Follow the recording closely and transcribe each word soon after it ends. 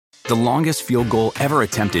The longest field goal ever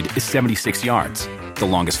attempted is 76 yards. The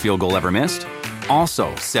longest field goal ever missed?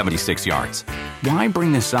 Also 76 yards. Why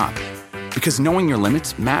bring this up? Because knowing your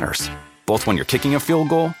limits matters, both when you're kicking a field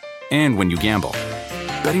goal and when you gamble.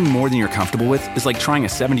 Betting more than you're comfortable with is like trying a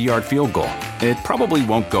 70-yard field goal. It probably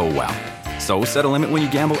won't go well. So set a limit when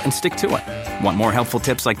you gamble and stick to it. Want more helpful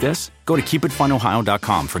tips like this? Go to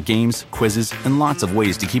keepitfunohio.com for games, quizzes, and lots of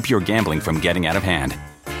ways to keep your gambling from getting out of hand.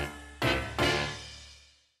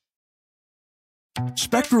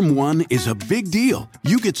 Spectrum One is a big deal.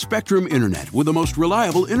 You get Spectrum Internet with the most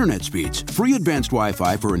reliable internet speeds, free advanced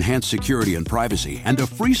Wi-Fi for enhanced security and privacy, and a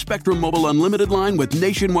free Spectrum Mobile Unlimited line with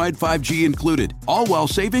nationwide 5G included, all while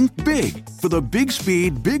saving big. For the big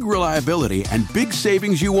speed, big reliability, and big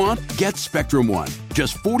savings you want, get Spectrum One.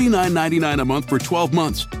 Just $49.99 a month for 12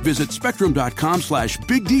 months. Visit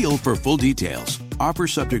spectrum.com/big deal for full details. Offer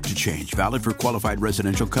subject to change. Valid for qualified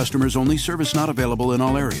residential customers only. Service not available in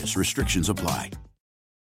all areas. Restrictions apply.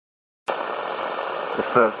 The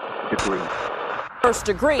first degree. First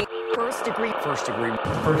degree. First degree. First degree.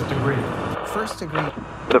 First degree. First degree.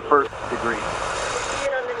 The first degree. You see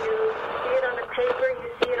it on the news, you see it on the paper, you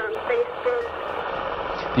see it on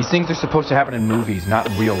Facebook. These things are supposed to happen in movies, not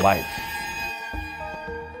real life.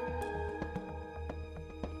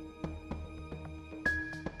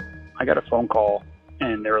 I got a phone call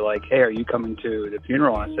and they were like, "Hey, are you coming to the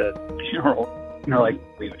funeral?" And I said, "Funeral?" And they're like,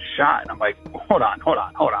 "We was shot." And I'm like, hold on.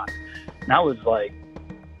 And I was like,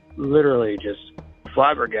 literally just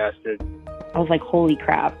flabbergasted. I was like, holy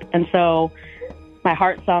crap. And so my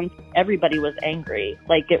heart sunk. Everybody was angry.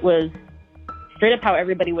 Like, it was straight up how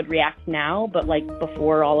everybody would react now, but like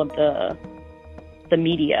before all of the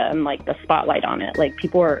media and like the spotlight on it, like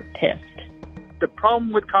people were pissed. The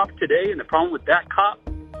problem with cops today and the problem with that cop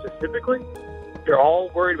specifically, they're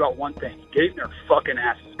all worried about one thing: getting their fucking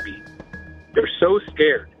asses beat. They're so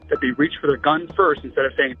scared that they reach for their gun first instead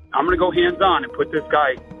of saying, "I'm going to go hands on and put this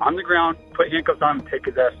guy on the ground, put handcuffs on him, and take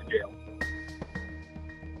his ass to jail."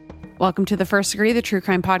 Welcome to The First Degree, the true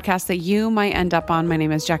crime podcast that you might end up on. My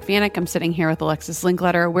name is Jack Vanek. I'm sitting here with Alexis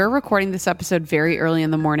Linkletter. We're recording this episode very early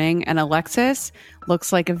in the morning, and Alexis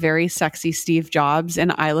looks like a very sexy Steve Jobs,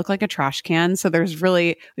 and I look like a trash can. So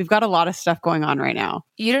we've got a lot of stuff going on right now.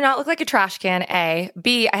 You do not look like a trash can, A.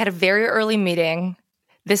 B, I had a very early meeting.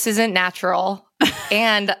 This isn't natural.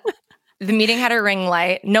 And the meeting had a ring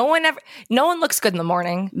light. No one looks good in the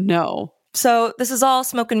morning. No. So this is all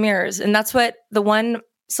smoke and mirrors. And that's what the one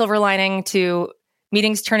silver lining to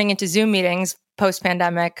meetings turning into Zoom meetings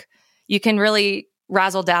post-pandemic. You can really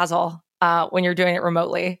razzle dazzle when you're doing it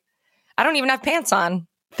remotely. I don't even have pants on.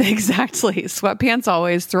 Exactly. Sweatpants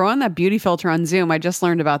always. Throw on that beauty filter on Zoom. I just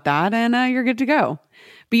learned about that, and you're good to go.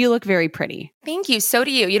 But you look very pretty. Thank you. So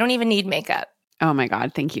do you. You don't even need makeup. Oh my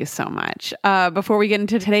God. Thank you so much. Before we get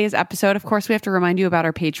into today's episode, of course, we have to remind you about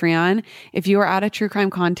our Patreon. If you are out of true crime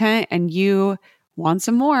content and you want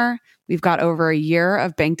some more, we've got over a year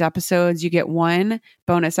of banked episodes. You get one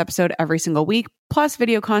bonus episode every single week, plus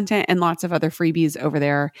video content and lots of other freebies over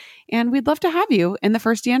there. And we'd love to have you in the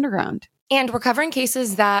Firsty Underground. And we're covering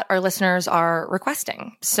cases that our listeners are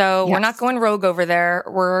requesting. So We're not going rogue over there.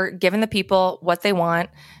 We're giving the people what they want.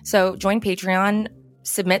 So join Patreon,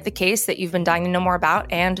 submit the case that you've been dying to know more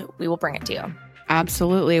about, and we will bring it to you.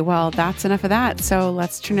 Absolutely. Well, that's enough of that. So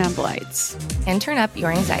let's turn down the lights. And turn up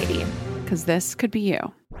your anxiety. Because this could be you.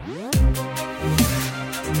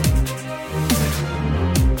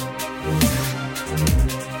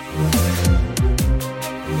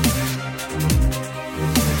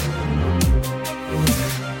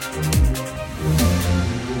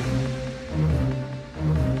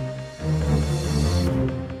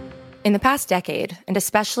 In the past decade, and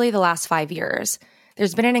especially the last 5 years,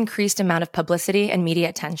 there's been an increased amount of publicity and media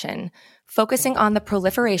attention focusing on the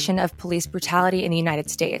proliferation of police brutality in the United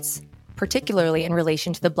States, particularly in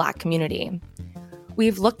relation to the Black community.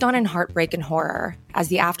 We've looked on in heartbreak and horror as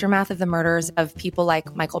the aftermath of the murders of people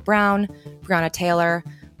like Michael Brown, Breonna Taylor,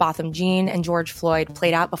 Botham Jean, and George Floyd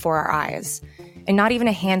played out before our eyes. And not even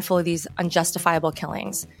a handful of these unjustifiable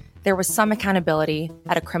killings. There was some accountability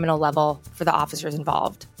at a criminal level for the officers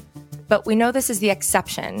involved. But we know this is the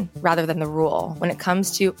exception rather than the rule when it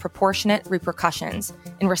comes to proportionate repercussions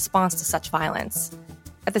in response to such violence.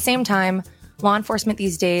 At the same time, law enforcement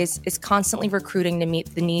these days is constantly recruiting to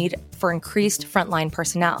meet the need for increased frontline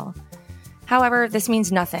personnel. However, this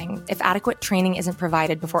means nothing if adequate training isn't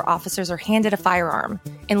provided before officers are handed a firearm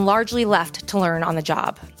and largely left to learn on the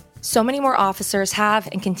job. So many more officers have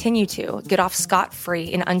and continue to get off scot-free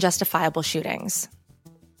in unjustifiable shootings.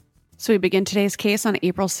 So we begin today's case on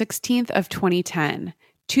April 16th of 2010.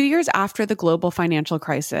 2 years after the global financial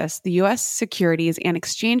crisis, the U.S. Securities and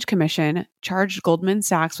Exchange Commission charged Goldman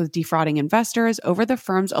Sachs with defrauding investors over the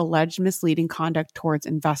firm's alleged misleading conduct towards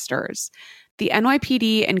investors. The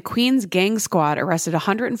NYPD and Queens Gang Squad arrested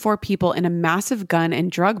 104 people in a massive gun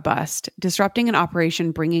and drug bust, disrupting an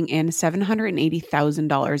operation bringing in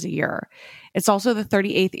 $780,000 a year. It's also the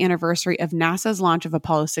 38th anniversary of NASA's launch of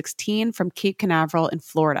Apollo 16 from Cape Canaveral in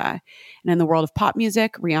Florida. And in the world of pop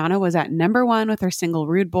music, Rihanna was at number 1 with her single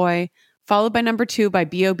Rude Boy, followed by number 2 by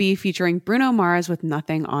B.O.B. featuring Bruno Mars with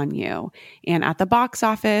Nothing on You. And at the box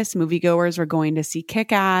office, moviegoers were going to see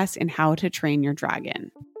Kick-Ass and How to Train Your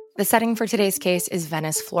Dragon. The setting for today's case is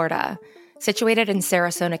Venice, Florida. Situated in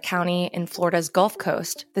Sarasota County in Florida's Gulf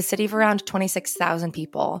Coast, the city of around 26,000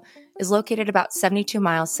 people is located about 72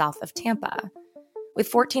 miles south of Tampa. With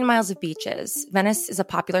 14 miles of beaches, Venice is a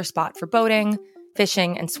popular spot for boating,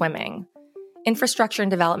 fishing, and swimming. Infrastructure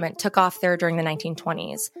and development took off there during the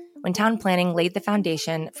 1920s, when town planning laid the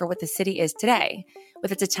foundation for what the city is today,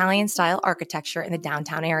 with its Italian-style architecture in the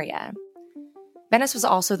downtown area. Venice was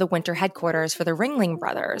also the winter headquarters for the Ringling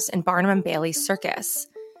Brothers and Barnum and Bailey's Circus.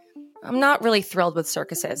 I'm not really thrilled with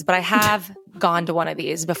circuses, but I have gone to one of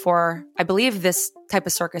these before. I believe this type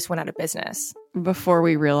of circus went out of business. Before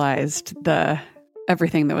we realized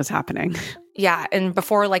everything that was happening. Yeah, and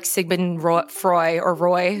before like Sigmund and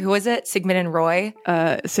Roy, who is it? Sigmund and Roy?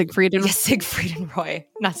 Siegfried and... Yeah, Siegfried and Roy,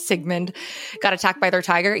 not Sigmund. Got attacked by their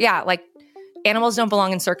tiger. Yeah, like animals don't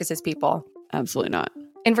belong in circuses, people. Absolutely not.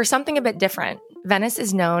 And for something a bit different, Venice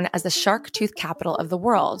is known as the shark tooth capital of the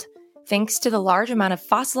world, thanks to the large amount of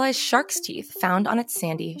fossilized shark's teeth found on its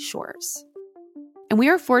sandy shores. And we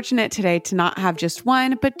are fortunate today to not have just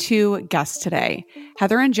one, but 2 guests today.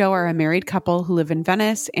 Heather and Joe are a married couple who live in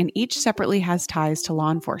Venice and each separately has ties to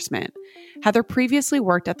law enforcement. Heather previously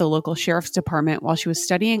worked at the local sheriff's department while she was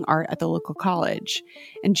studying art at the local college.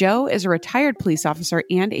 And Joe is a retired police officer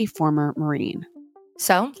and a former Marine.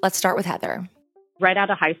 So let's start with Heather. Right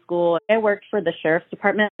out of high school, I worked for the sheriff's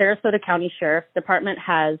department. Sarasota County Sheriff's Department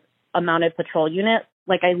has a mounted patrol unit.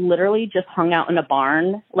 Like, I literally just hung out in a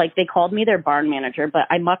barn. Like, they called me their barn manager, but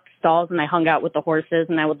I mucked stalls and I hung out with the horses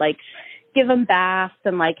and I would, like, give them baths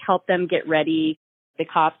and, like, help them get ready. The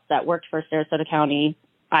cops that worked for Sarasota County,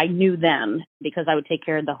 I knew them because I would take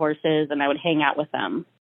care of the horses and I would hang out with them.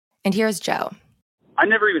 And here's Joe. I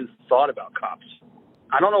never even thought about cops.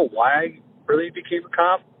 I don't know why I really became a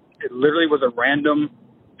cop. It literally was a random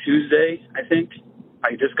Tuesday, I think.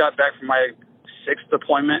 I just got back from my 6th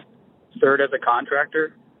deployment, 3rd as a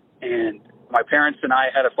contractor, and my parents and I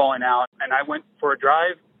had a falling out, and I went for a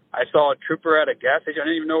drive. I saw a trooper at a gas station. I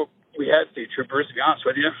didn't even know we had state troopers, to be honest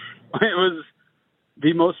with you. It was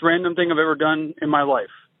the most random thing I've ever done in my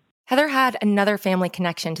life. Heather had another family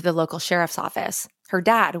connection to the local sheriff's office. Her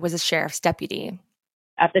dad was a sheriff's deputy.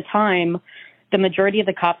 At the time, the majority of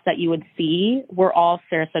the cops that you would see were all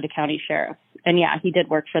Sarasota County sheriffs. And yeah, he did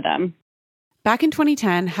work for them. Back in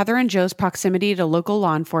 2010, Heather and Joe's proximity to local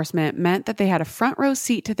law enforcement meant that they had a front row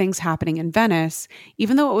seat to things happening in Venice,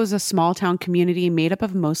 even though it was a small town community made up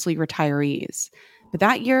of mostly retirees. But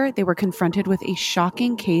that year, they were confronted with a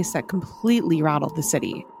shocking case that completely rattled the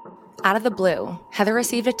city. Out of the blue, Heather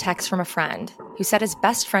received a text from a friend who said his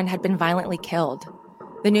best friend had been violently killed.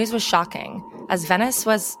 The news was shocking, as Venice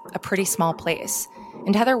was a pretty small place,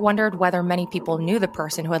 and Heather wondered whether many people knew the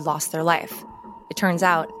person who had lost their life. It turns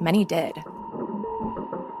out many did.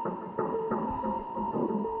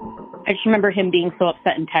 I just remember him being so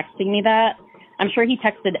upset and texting me that. I'm sure he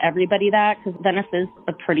texted everybody that because Venice is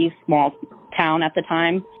a pretty small town at the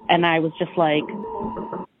time. And I was just like,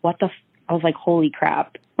 I was like, holy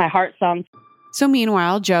crap. My heart sunk. So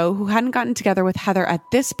meanwhile, Joe, who hadn't gotten together with Heather at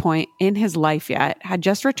this point in his life yet, had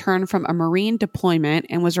just returned from a Marine deployment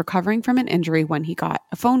and was recovering from an injury when he got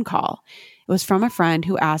a phone call. It was from a friend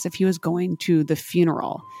who asked if he was going to the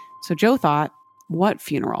funeral. So Joe thought, what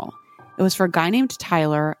funeral? It was for a guy named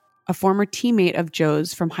Tyler, a former teammate of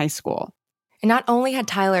Joe's from high school. And not only had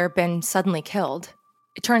Tyler been suddenly killed,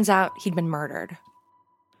 it turns out he'd been murdered.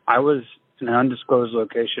 I was in an undisclosed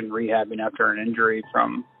location rehabbing after an injury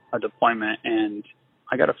from a deployment, and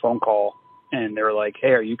I got a phone call, and they were like, hey,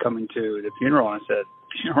 are you coming to the funeral? And I said,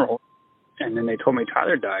 funeral? And then they told me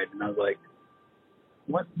Tyler died, and I was like,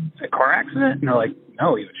 what, a car accident? And they're like,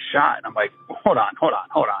 no, he was shot. And I'm like, hold on.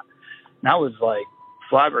 And I was like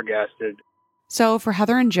flabbergasted. So for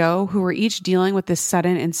Heather and Joe, who were each dealing with this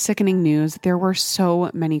sudden and sickening news, there were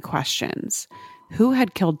so many questions. Who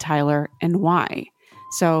had killed Tyler and why?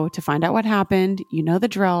 So to find out what happened, you know the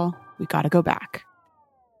drill. We got to go back.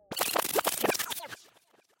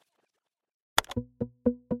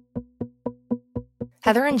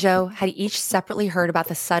 Heather and Joe had each separately heard about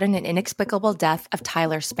the sudden and inexplicable death of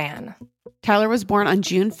Tyler Spann. Tyler was born on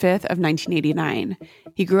June 5th of 1989.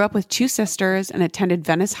 He grew up with two sisters and attended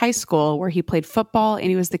Venice High School, where he played football, and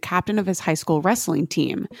he was the captain of his high school wrestling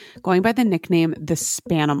team, going by the nickname the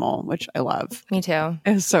Spanimal, which I love. Me too.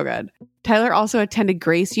 It was so good. Tyler also attended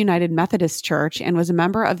Grace United Methodist Church and was a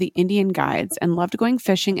member of the Indian Guides and loved going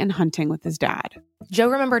fishing and hunting with his dad. Joe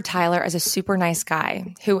remembered Tyler as a super nice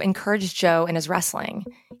guy who encouraged Joe in his wrestling,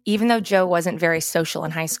 even though Joe wasn't very social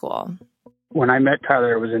in high school. When I met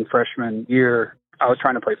Tyler, it was in freshman year. I was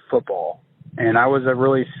trying to play football, and I was a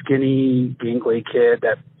really skinny, gangly kid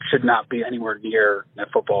that should not be anywhere near that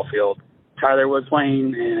football field. Tyler was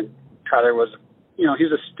playing, and Tyler was, he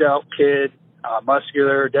was a stout kid,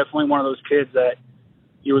 muscular, definitely one of those kids that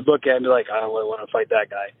you would look at and be like, I don't really want to fight that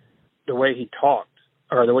guy. The way he talked,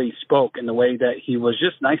 or the way he spoke, and the way that he was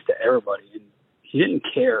just nice to everybody, and he didn't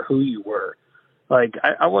care who you were. Like,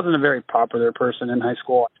 I wasn't a very popular person in high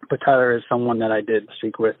school, but Tyler is someone that I did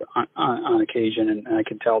speak with on occasion, and I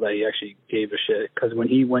could tell that he actually gave a shit. Because when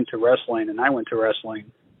he went to wrestling and I went to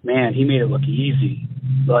wrestling, man, he made it look easy.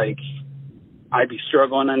 Like, I'd be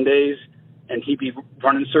struggling on days, and he'd be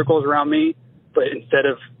running circles around me, but instead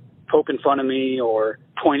of poking fun of me or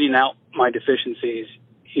pointing out my deficiencies,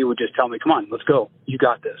 he would just tell me, come on, let's go. You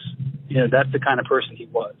got this. That's the kind of person he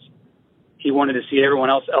was. He wanted to see everyone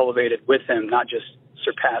else elevated with him, not just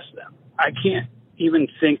surpass them. I can't even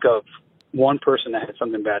think of one person that had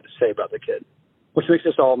something bad to say about the kid, which makes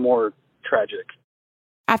this all more tragic.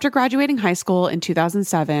 After graduating high school in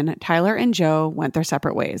 2007, Tyler and Joe went their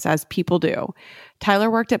separate ways, as people do. Tyler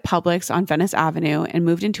worked at Publix on Venice Avenue and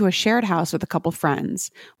moved into a shared house with a couple friends,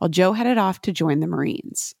 while Joe headed off to join the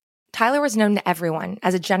Marines. Tyler was known to everyone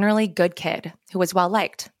as a generally good kid who was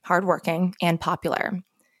well-liked, hardworking, and popular.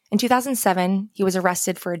 In 2007, he was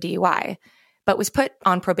arrested for a DUI, but was put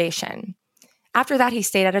on probation. After that, he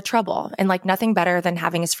stayed out of trouble and liked nothing better than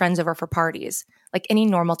having his friends over for parties, like any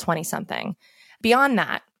normal 20-something. Beyond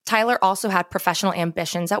that, Tyler also had professional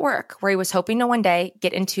ambitions at work, where he was hoping to one day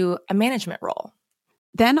get into a management role.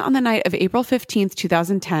 Then on the night of April 15th,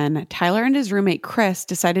 2010, Tyler and his roommate Chris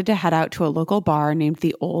decided to head out to a local bar named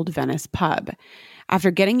the Old Venice Pub. After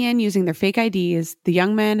getting in using their fake IDs, the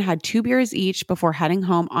young men had 2 beers each before heading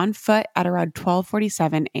home on foot at around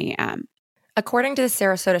 12:47 a.m. According to the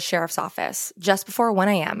Sarasota Sheriff's Office, just before 1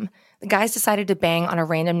 a.m., the guys decided to bang on a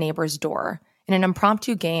random neighbor's door in an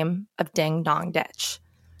impromptu game of Ding Dong Ditch.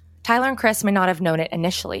 Tyler and Chris may not have known it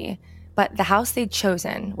initially, but the house they'd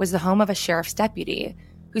chosen was the home of a sheriff's deputy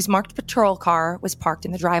whose marked patrol car was parked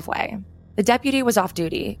in the driveway. The deputy was off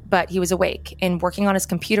duty, but he was awake and working on his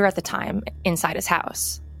computer at the time inside his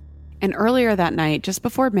house. And earlier that night, just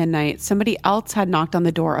before midnight, somebody else had knocked on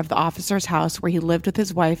the door of the officer's house where he lived with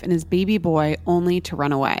his wife and his baby boy, only to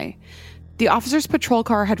run away. The officer's patrol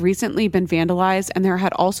car had recently been vandalized, and there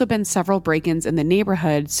had also been several break-ins in the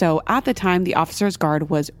neighborhood, so at the time, the officer's guard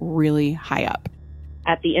was really high up.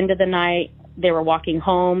 At the end of the night, they were walking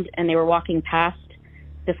home, and they were walking past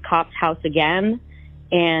this cop's house again,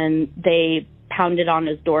 and they pounded on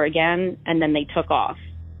his door again, and then they took off.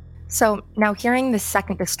 So now hearing the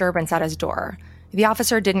second disturbance at his door, the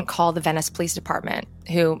officer didn't call the Venice Police Department,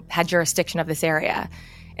 who had jurisdiction of this area.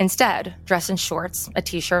 Instead, dressed in shorts, a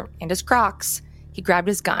t-shirt, and his Crocs, he grabbed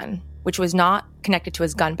his gun, which was not connected to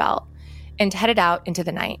his gun belt, and headed out into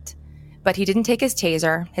the night. But he didn't take his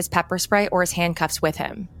taser, his pepper spray, or his handcuffs with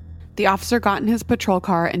him. The officer got in his patrol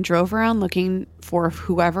car and drove around looking for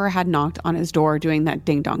whoever had knocked on his door doing that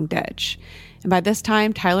ding-dong ditch. And by this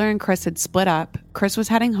time, Tyler and Chris had split up. Chris was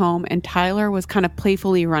heading home, and Tyler was kind of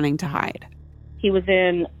playfully running to hide. He was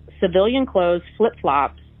in civilian clothes,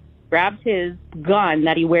 flip-flops, grabbed his gun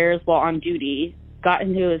that he wears while on duty, got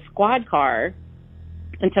into his squad car,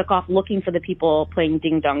 and took off looking for the people playing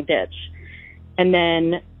ding-dong ditch. And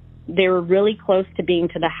then they were really close to being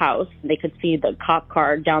to the house. They could see the cop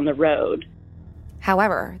car down the road.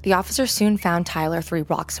 However, the officer soon found Tyler 3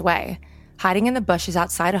 blocks away, hiding in the bushes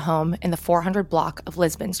outside a home in the 400 block of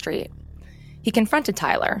Lisbon Street. He confronted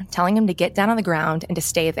Tyler, telling him to get down on the ground and to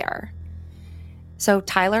stay there. So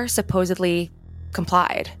Tyler supposedly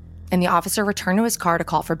complied, and the officer returned to his car to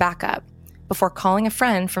call for backup, before calling a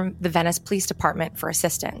friend from the Venice Police Department for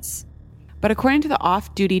assistance. But according to the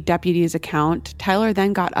off-duty deputy's account, Tyler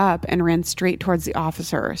then got up and ran straight towards the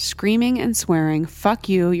officer, screaming and swearing, "Fuck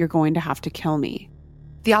you, you're going to have to kill me."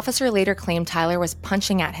 The officer later claimed Tyler was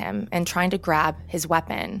punching at him and trying to grab his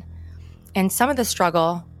weapon, and some of the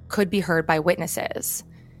struggle could be heard by witnesses.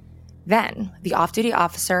 Then, the off-duty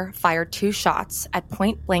officer fired 2 shots at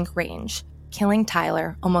point-blank range, killing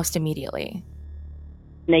Tyler almost immediately.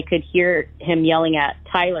 They could hear him yelling at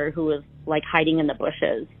Tyler, who was like hiding in the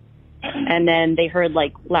bushes. And then they heard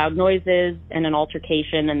like loud noises and an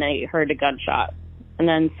altercation, and they heard a gunshot. And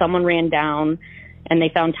then someone ran down and they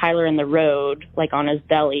found Tyler in the road, like on his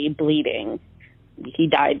belly, bleeding. He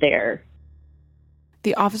died there.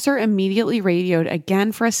 The officer immediately radioed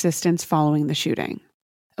again for assistance following the shooting.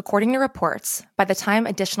 According to reports, by the time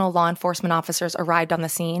additional law enforcement officers arrived on the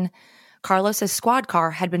scene, Carlos's squad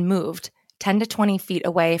car had been moved 10 to 20 feet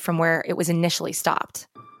away from where it was initially stopped.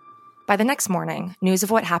 By the next morning, news of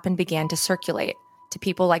what happened began to circulate to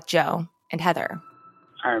people like Joe and Heather.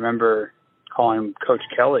 I remember calling Coach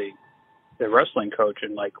Kelly, the wrestling coach,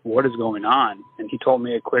 and like, what is going on? And he told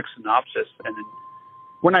me a quick synopsis. And then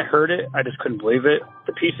when I heard it, I just couldn't believe it.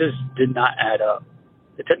 The pieces did not add up.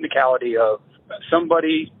 The technicality of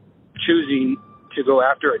somebody choosing to go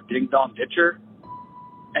after a ding-dong ditcher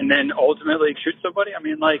and then ultimately shoot somebody. I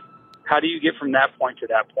mean, like, how do you get from that point to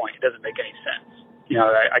that point? It doesn't make any sense. You know,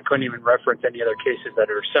 I couldn't even reference any other cases that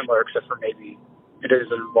are similar, except for maybe it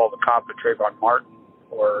doesn't involve a cop, a Trayvon Martin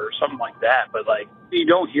or something like that. But, like, you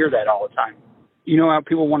don't hear that all the time. You know how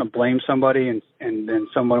people want to blame somebody and then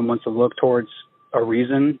someone wants to look towards a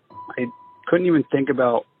reason? I couldn't even think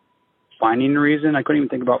about finding a reason. I couldn't even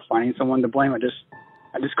think about finding someone to blame. I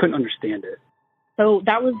just couldn't understand it. So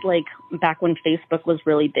that was like back when Facebook was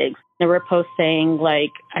really big. There were posts saying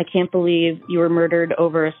like, I can't believe you were murdered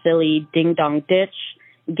over a silly ding-dong ditch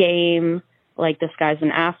game. Like, this guy's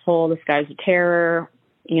an asshole. This guy's a terror,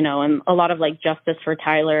 you know, and a lot of like justice for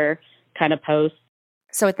Tyler kind of posts.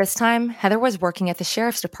 So at this time, Heather was working at the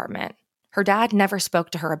sheriff's department. Her dad never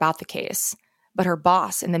spoke to her about the case, but her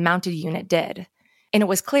boss in the mounted unit did. And it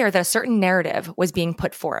was clear that a certain narrative was being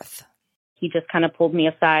put forth. He just kind of pulled me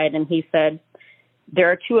aside and he said, there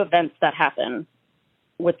are two events that happen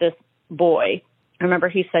with this boy. I remember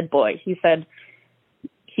he said boy. He said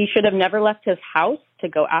he should have never left his house to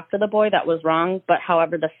go after the boy. That was wrong. But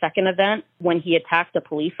however, the second event, when he attacked a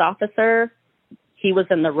police officer, he was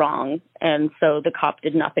in the wrong. And so the cop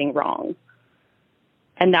did nothing wrong.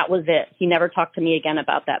 And that was it. He never talked to me again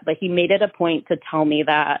about that. But he made it a point to tell me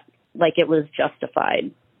that, like, it was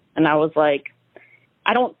justified. And I was like,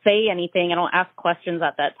 I don't say anything. I don't ask questions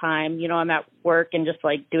at that time. You know, I'm at work and just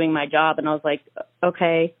like doing my job. And I was like,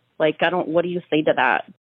 okay, like, what do you say to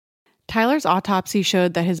that? Tyler's autopsy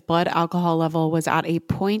showed that his blood alcohol level was at a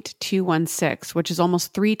 0.216, which is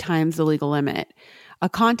almost 3 times the legal limit. A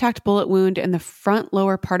contact bullet wound in the front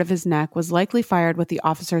lower part of his neck was likely fired with the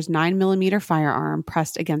officer's 9mm firearm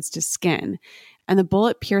pressed against his skin, and the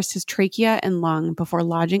bullet pierced his trachea and lung before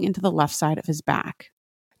lodging into the left side of his back.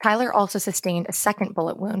 Tyler also sustained a second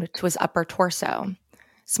bullet wound to his upper torso.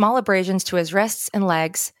 Small abrasions to his wrists and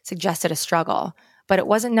legs suggested a struggle, but it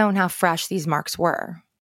wasn't known how fresh these marks were.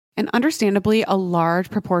 And understandably, a large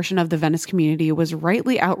proportion of the Venice community was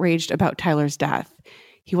rightly outraged about Tyler's death.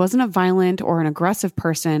 He wasn't a violent or an aggressive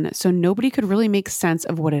person, so nobody could really make sense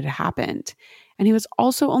of what had happened. And he was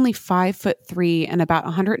also only 5'3" and about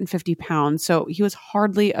 150 pounds, so he was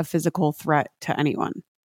hardly a physical threat to anyone.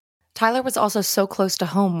 Tyler was also so close to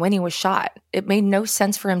home when he was shot. It made no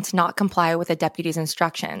sense for him to not comply with the deputy's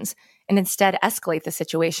instructions and instead escalate the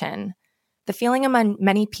situation. The feeling among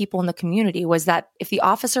many people in the community was that if the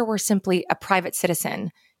officer were simply a private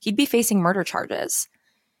citizen, he'd be facing murder charges.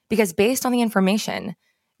 Because based on the information,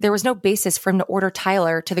 there was no basis for him to order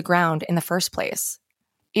Tyler to the ground in the first place.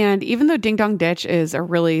 And even though Ding Dong Ditch is a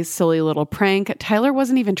really silly little prank, Tyler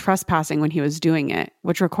wasn't even trespassing when he was doing it,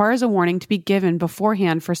 which requires a warning to be given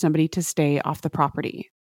beforehand for somebody to stay off the property.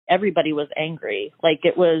 Everybody was angry. Like,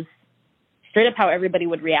 it was straight up how everybody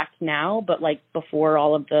would react now, but like before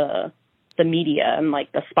all of the media and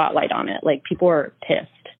like the spotlight on it, like people were pissed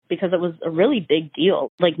because it was a really big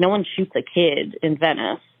deal. Like, no one shoots a kid in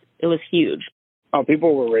Venice. It was huge. Oh,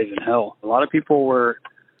 people were raising hell. A lot of people were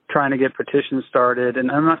trying to get petitions started,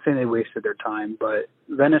 and I'm not saying they wasted their time, but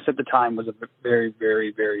Venice at the time was a very,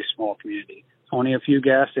 very, very small community. Only a few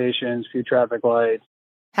gas stations, few traffic lights.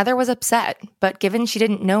 Heather was upset, but given she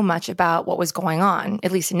didn't know much about what was going on,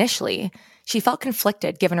 at least initially, she felt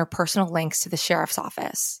conflicted given her personal links to the sheriff's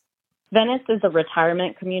office. Venice is a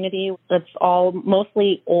retirement community. It's all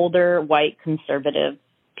mostly older, white, conservative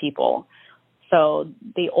people. So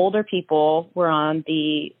the older people were on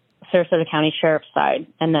the Sarasota County Sheriff's side,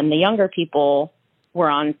 and then the younger people were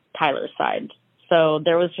on Tyler's side. So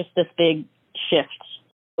there was just this big shift.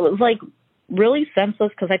 It was like really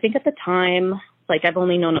senseless because I think at the time, like, I've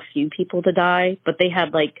only known a few people to die, but they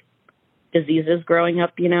had like diseases growing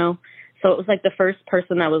up, you know? So it was like the first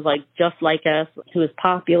person that was like just like us, who was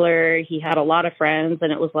popular. He had a lot of friends,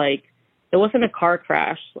 and it was like, it wasn't a car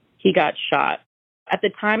crash. He got shot. At the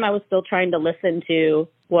time, I was still trying to listen to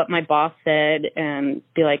what my boss said and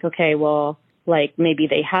be like, okay, well, like maybe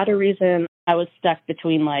they had a reason. I was stuck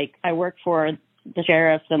between like, I work for the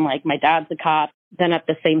sheriffs and like my dad's a cop. Then at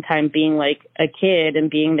the same time being like a kid and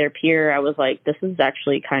being their peer, I was like, this is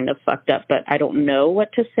actually kind of fucked up, but I don't know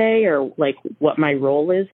what to say or like what my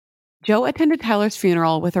role is. Joe attended Tyler's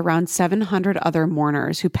funeral with around 700 other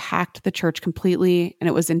mourners who packed the church completely, and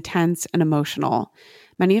it was intense and emotional.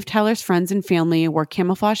 Many of Tyler's friends and family wore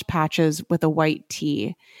camouflage patches with a white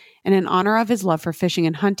tee. And in honor of his love for fishing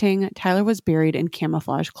and hunting, Tyler was buried in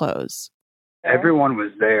camouflage clothes. Everyone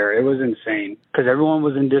was there. It was insane because everyone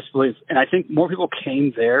was in disbelief. And I think more people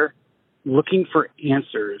came there looking for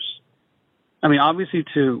answers. I mean, obviously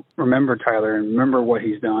to remember Tyler and remember what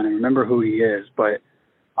he's done and remember who he is. But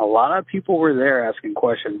a lot of people were there asking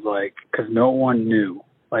questions like, because no one knew.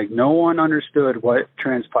 Like, no one understood what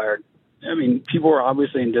transpired. I mean, people were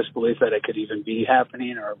obviously in disbelief that it could even be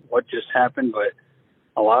happening or what just happened. But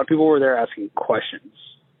a lot of people were there asking questions.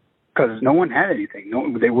 Because no one had anything.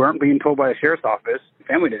 No, they weren't being told by the sheriff's office. The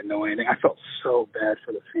family didn't know anything. I felt so bad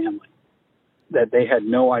for the family that they had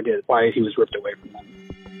no idea why he was ripped away from them.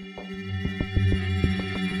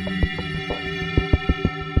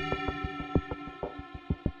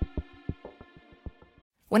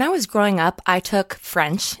 When I was growing up, I took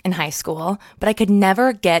French in high school, but I could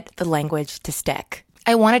never get the language to stick.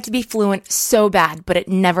 I wanted to be fluent so bad, but it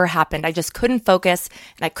never happened. I just couldn't focus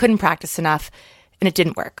and I couldn't practice enough, and it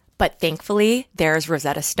didn't work. But thankfully, there's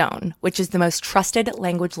Rosetta Stone, which is the most trusted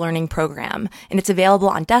language learning program, and it's available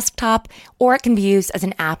on desktop, or it can be used as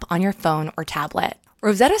an app on your phone or tablet.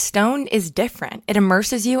 Rosetta Stone is different. It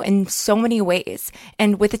immerses you in so many ways,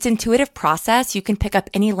 and with its intuitive process, you can pick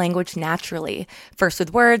up any language naturally, first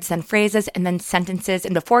with words, then phrases, and then sentences,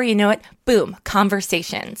 and before you know it, boom,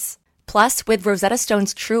 conversations. Plus, with Rosetta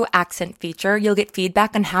Stone's True Accent feature, you'll get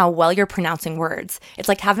feedback on how well you're pronouncing words. It's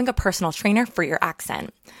like having a personal trainer for your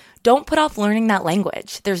accent. Don't put off learning that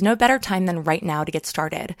language. There's no better time than right now to get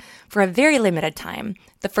started. For a very limited time,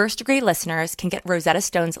 the First Degree listeners can get Rosetta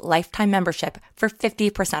Stone's lifetime membership for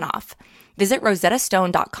 50% off. Visit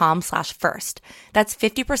rosettastone.com/first. That's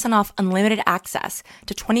 50% off unlimited access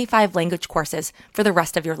to 25 language courses for the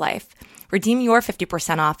rest of your life. Redeem your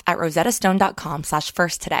 50% off at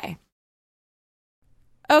rosettastone.com/first today.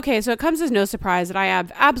 Okay, so it comes as no surprise that I have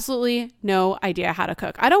absolutely no idea how to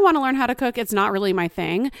cook. I don't want to learn how to cook. It's not really my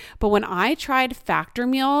thing. But when I tried Factor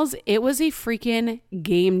meals, it was a freaking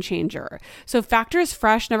game changer. So Factor's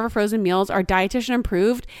fresh, never frozen meals are dietitian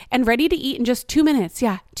approved and ready to eat in just 2 minutes.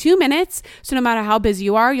 Yeah, 2 minutes. So no matter how busy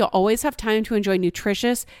you are, you'll always have time to enjoy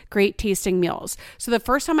nutritious, great tasting meals. So the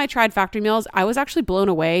first time I tried Factor meals, I was actually blown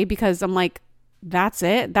away because I'm like, that's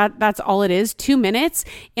it. That's all it is. 2 minutes.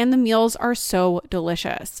 And the meals are so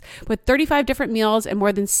delicious. With 35 different meals and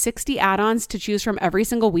more than 60 add-ons to choose from every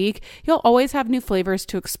single week, you'll always have new flavors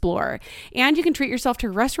to explore. And you can treat yourself to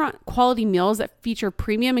restaurant quality meals that feature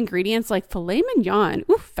premium ingredients like filet mignon,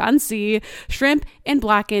 ooh, fancy, shrimp, and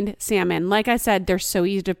blackened salmon. Like I said, they're so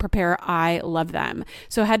easy to prepare. I love them.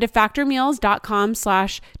 So head to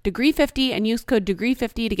factormeals.com/degree50 and use code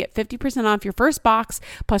degree50 to get 50% off your first box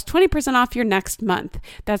plus 20% off your next month.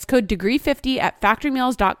 That's code degree50 at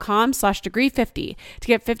factormeals.com/degree50 to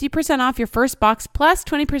get 50% off your first box plus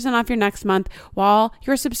 20% off your next month while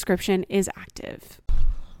your subscription is active.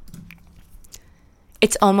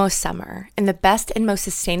 It's almost summer, and the best and most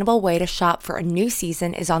sustainable way to shop for a new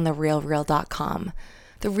season is on therealreal.com.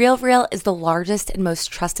 The RealReal is the largest and most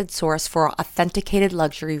trusted source for authenticated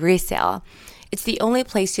luxury resale. It's the only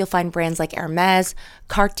place you'll find brands like Hermes,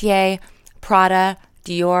 Cartier, Prada,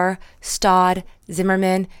 Dior, Staud,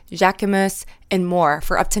 Zimmermann, Jacquemus, and more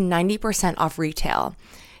for up to 90% off retail.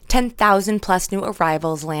 10,000 plus new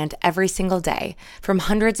arrivals land every single day from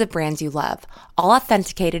hundreds of brands you love, all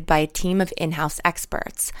authenticated by a team of in-house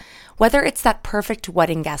experts. Whether it's that perfect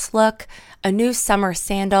wedding guest look, a new summer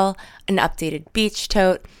sandal, an updated beach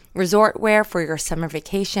tote, resort wear for your summer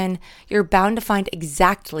vacation, you're bound to find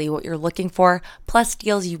exactly what you're looking for, plus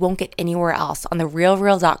deals you won't get anywhere else on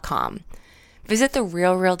therealreal.com. Visit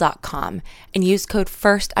therealreal.com and use code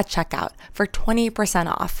FIRST at checkout for 20%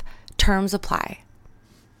 off. Terms apply.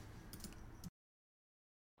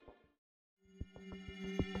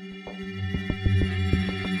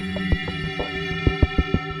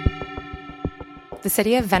 The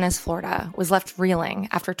city of Venice, Florida, was left reeling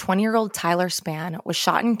after 20-year-old Tyler Spann was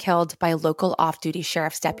shot and killed by a local off-duty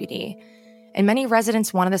sheriff's deputy. And many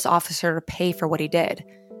residents wanted this officer to pay for what he did.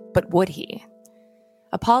 But would he?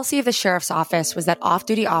 A policy of the sheriff's office was that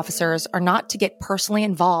off-duty officers are not to get personally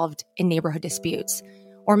involved in neighborhood disputes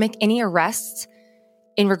or make any arrests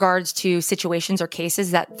in regards to situations or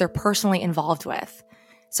cases that they're personally involved with.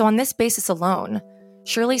 So on this basis alone,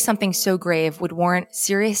 surely something so grave would warrant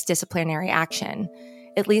serious disciplinary action.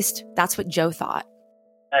 At least that's what Joe thought.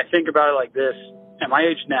 I think about it like this. At my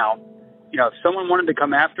age now, if someone wanted to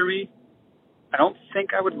come after me, I don't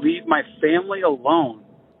think I would leave my family alone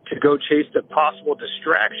to go chase the possible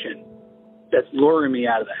distraction that's luring me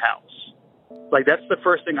out of the house. Like, that's the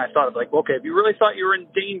first thing I thought of. Like, okay, if you really thought you were in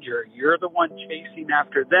danger, you're the one chasing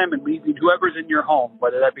after them and leaving whoever's in your home,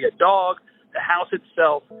 whether that be a dog, the house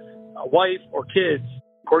itself, a wife, or kids.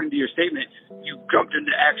 According to your statement, you jumped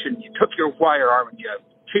into action, you took your firearm, and you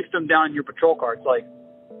chased them down in your patrol car. It's like,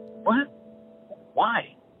 what?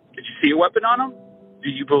 Why? Did you see a weapon on him? Do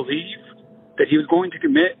you believe that he was going to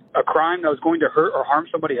commit a crime that was going to hurt or harm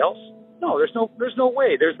somebody else? No, there's no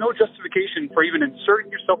way. There's no justification for even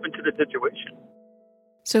inserting yourself into the situation.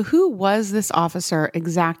 So who was this officer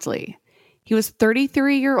exactly? He was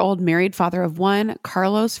 33-year-old married father of one,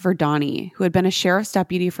 Carlos Verdani, who had been a sheriff's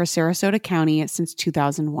deputy for Sarasota County since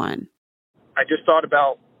 2001. I just thought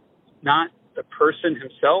about not the person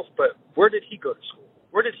himself, but where did he go to school?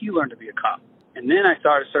 Where did he learn to be a cop? And then I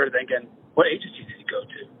started thinking, what agency did he go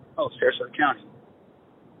to? Oh, Sarasota County.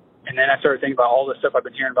 And then I started thinking about all the stuff I've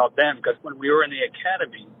been hearing about them, because when we were in the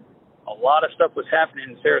academy, a lot of stuff was happening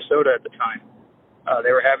in Sarasota at the time.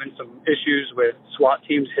 They were having some issues with SWAT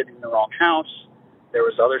teams hitting the wrong house. There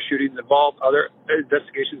was other shootings involved, other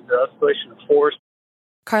investigations of escalation of force.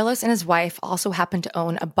 Carlos and his wife also happened to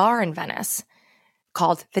own a bar in Venice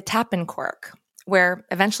called the Tappin Cork, where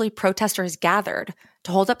eventually protesters gathered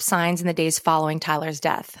to hold up signs in the days following Tyler's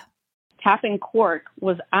death. Tappin Cork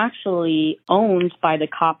was actually owned by the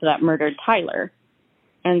cop that murdered Tyler.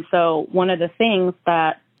 And so one of the things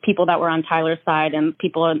that people that were on Tyler's side and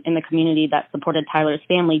people in the community that supported Tyler's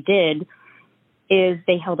family did is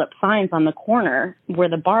they held up signs on the corner where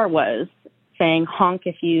the bar was saying, honk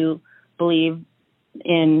if you believe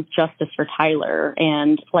in justice for Tyler,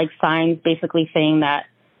 and like signs basically saying that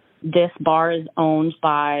this bar is owned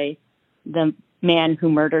by the man who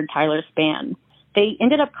murdered Tyler Spann. They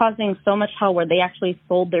ended up causing so much hell where they actually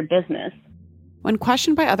sold their business. When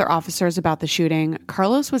questioned by other officers about the shooting,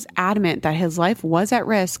 Carlos was adamant that his life was at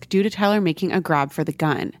risk due to Tyler making a grab for the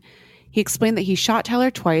gun. He explained that he shot Tyler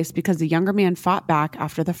twice because the younger man fought back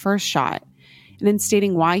after the first shot. And in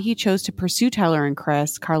stating why he chose to pursue Tyler and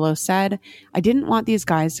Chris, Carlos said, "I didn't want these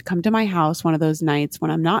guys to come to my house one of those nights when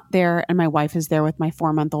I'm not there and my wife is there with my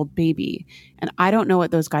 4-month-old baby, and I don't know what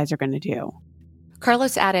those guys are going to do."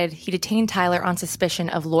 Carlos added he detained Tyler on suspicion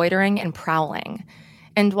of loitering and prowling.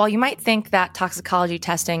 And while you might think that toxicology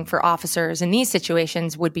testing for officers in these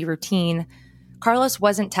situations would be routine, Carlos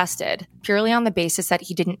wasn't tested, purely on the basis that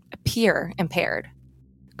he didn't appear impaired.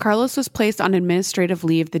 Carlos was placed on administrative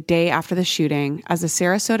leave the day after the shooting, as the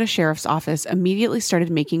Sarasota Sheriff's Office immediately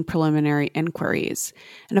started making preliminary inquiries.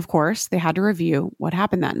 And of course, they had to review what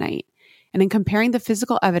happened that night. And in comparing the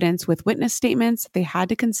physical evidence with witness statements, they had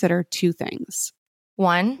to consider two things.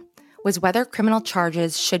 One was whether criminal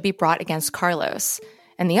charges should be brought against Carlos,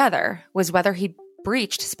 and the other was whether he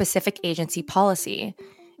breached specific agency policy.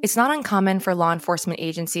 It's not uncommon for law enforcement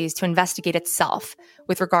agencies to investigate itself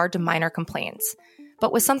with regard to minor complaints.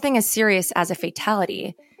 But with something as serious as a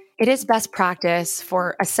fatality, it is best practice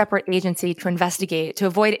for a separate agency to investigate to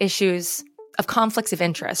avoid issues of conflicts of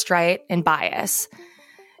interest, right, and bias,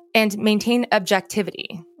 and maintain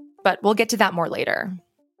objectivity. But we'll get to that more later.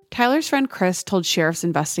 Tyler's friend Chris told sheriff's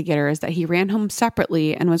investigators that he ran home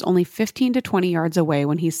separately and was only 15 to 20 yards away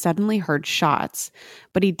when he suddenly heard shots,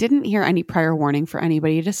 but he didn't hear any prior warning for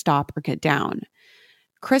anybody to stop or get down.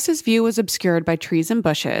 Chris's view was obscured by trees and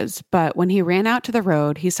bushes, but when he ran out to the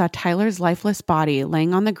road, he saw Tyler's lifeless body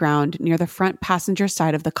laying on the ground near the front passenger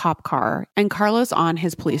side of the cop car and Carlos on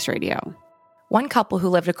his police radio. One couple who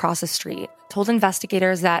lived across the street told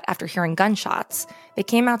investigators that after hearing gunshots, they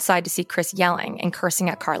came outside to see Chris yelling and cursing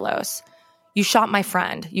at Carlos. "You shot my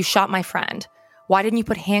friend. You shot my friend. Why didn't you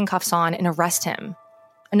put handcuffs on and arrest him?"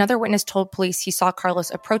 Another witness told police he saw Carlos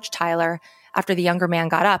approach Tyler after the younger man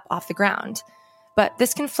got up off the ground. But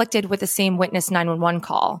this conflicted with the same witness 911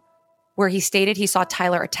 call, where he stated he saw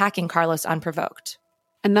Tyler attacking Carlos unprovoked.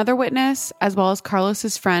 Another witness, as well as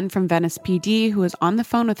Carlos's friend from Venice PD who was on the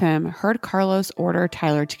phone with him, heard Carlos order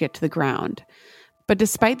Tyler to get to the ground. But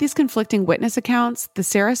despite these conflicting witness accounts, the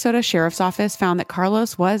Sarasota Sheriff's Office found that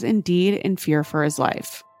Carlos was indeed in fear for his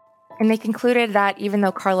life. And they concluded that even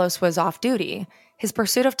though Carlos was off duty, his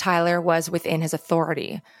pursuit of Tyler was within his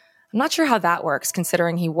authority. I'm not sure how that works,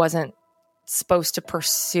 considering he wasn't supposed to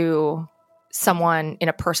pursue someone in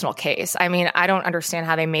a personal case. I mean, I don't understand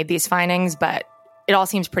how they made these findings, but It all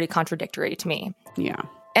seems pretty contradictory to me. Yeah.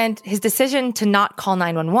 And his decision to not call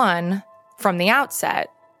 911 from the outset,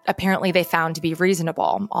 apparently they found to be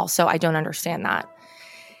reasonable. Also, I don't understand that.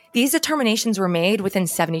 These determinations were made within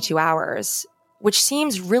 72 hours, which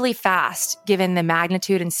seems really fast given the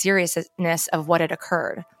magnitude and seriousness of what had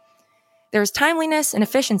occurred. There's timeliness and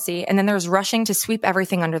efficiency, and then there's rushing to sweep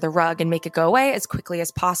everything under the rug and make it go away as quickly as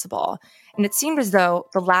possible. And it seemed as though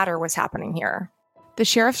the latter was happening here. The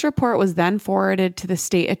sheriff's report was then forwarded to the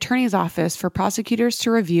state attorney's office for prosecutors to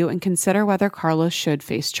review and consider whether Carlos should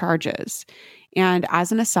face charges. And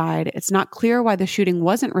as an aside, it's not clear why the shooting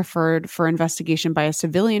wasn't referred for investigation by a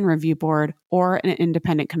civilian review board or an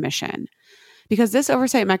independent commission. Because this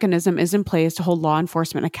oversight mechanism is in place to hold law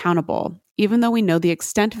enforcement accountable, even though we know the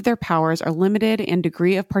extent of their powers are limited and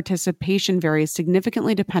degree of participation varies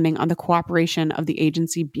significantly depending on the cooperation of the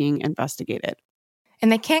agency being investigated.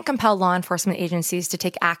 And they can't compel law enforcement agencies to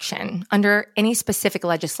take action under any specific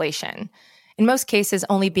legislation, in most cases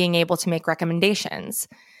only being able to make recommendations.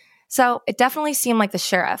 So it definitely seemed like the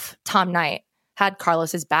sheriff, Tom Knight, had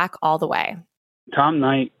Carlos's back all the way. Tom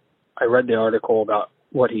Knight, I read the article about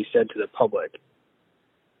what he said to the public,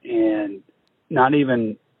 and not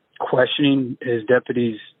even questioning his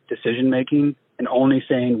deputy's decision-making and only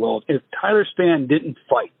saying, well, if Tyler Spann didn't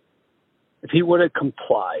fight, if he would have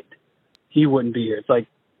complied, he wouldn't be here. It's like,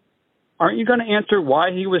 aren't you going to answer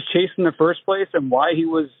why he was chased in the first place and why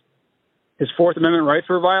his Fourth Amendment rights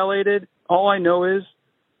were violated? All I know is,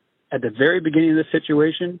 at the very beginning of this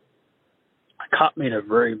situation, a cop made a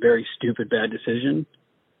very, very stupid, bad decision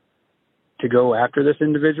to go after this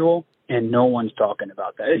individual, and no one's talking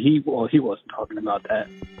about that. He wasn't talking about that.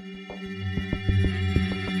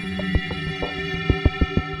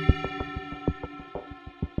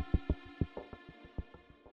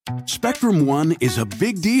 Spectrum One is a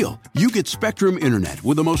big deal. You get Spectrum Internet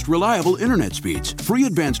with the most reliable internet speeds, free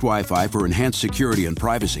advanced Wi-Fi for enhanced security and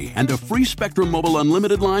privacy, and a free Spectrum Mobile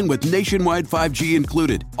Unlimited line with nationwide 5G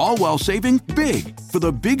included, all while saving big. For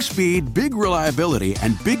the big speed, big reliability,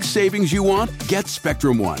 and big savings you want, get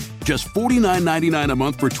Spectrum One. Just $49.99 a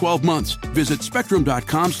month for 12 months. Visit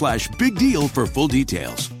spectrum.com/big deal for full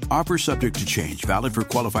details. Offer subject to change. Valid for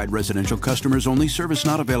qualified residential customers only. Service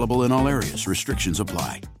not available in all areas. Restrictions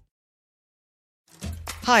apply.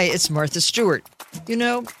 Hi, it's Martha Stewart. You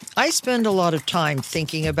know, I spend a lot of time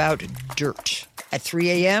thinking about dirt. At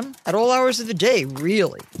 3 a.m., at all hours of the day,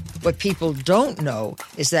 really. What people don't know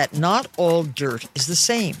is that not all dirt is the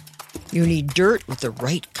same. You need dirt with the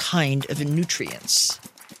right kind of nutrients.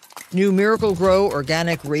 New Miracle Grow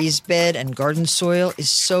organic raised bed and garden soil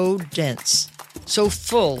is so dense, so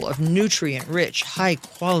full of nutrient-rich,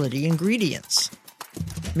 high-quality ingredients.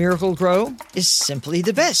 Miracle Grow is simply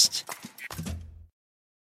the best.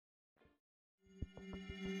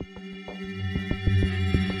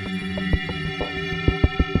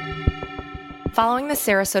 Following the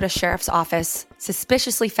Sarasota Sheriff's Office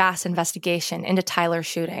suspiciously fast investigation into Tyler's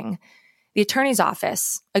shooting, the attorney's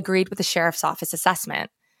office agreed with the sheriff's office assessment,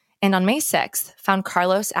 and on May 6th found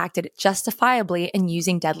Carlos acted justifiably in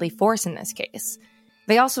using deadly force in this case.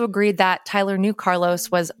 They also agreed that Tyler knew Carlos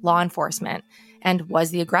was law enforcement and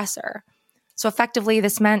was the aggressor. So effectively,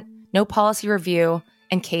 this meant no policy review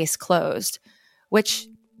and case closed, which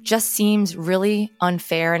just seems really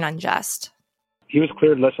unfair and unjust. He was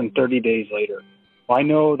cleared less than 30 days later. I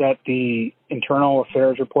know that the internal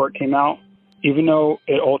affairs report came out. Even though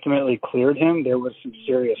it ultimately cleared him, there was some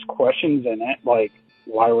serious questions in it, like,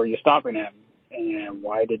 why were you stopping him? And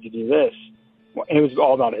why did you do this? It was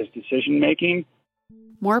all about his decision-making.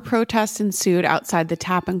 More protests ensued outside the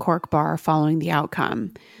Tap and Cork bar following the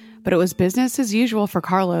outcome. But it was business as usual for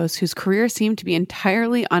Carlos, whose career seemed to be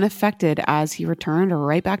entirely unaffected as he returned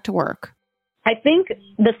right back to work. I think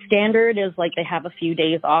the standard is like they have a few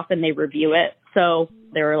days off and they review it. So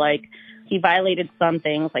they were like, he violated some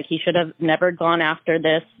things, like he should have never gone after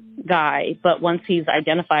this guy. But once he's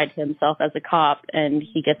identified himself as a cop and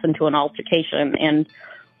he gets into an altercation, and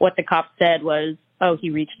what the cop said was, oh,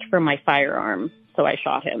 he reached for my firearm, so I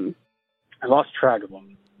shot him. I lost track of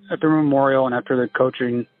him. At the memorial and after the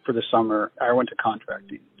coaching for the summer, I went to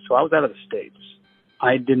contracting. So I was out of the States.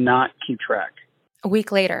 I did not keep track. A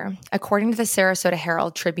week later, according to the Sarasota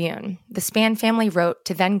Herald-Tribune, the Spann family wrote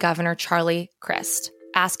to then-Governor Charlie Crist,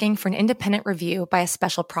 asking for an independent review by a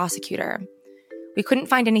special prosecutor. We couldn't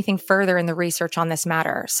find anything further in the research on this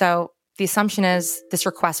matter, so the assumption is this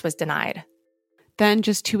request was denied. Then,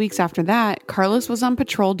 just 2 weeks after that, Carlos was on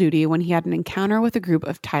patrol duty when he had an encounter with a group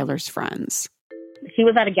of Tyler's friends. He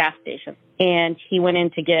was at a gas station, and he went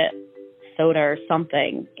in to get soda or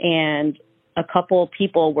something, and a couple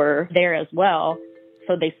people were there as well.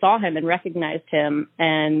 So they saw him and recognized him,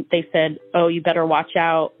 and they said, oh, you better watch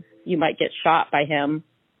out. You might get shot by him.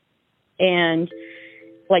 And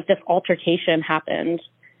like this altercation happened.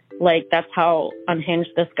 Like that's how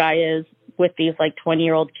unhinged this guy is with these like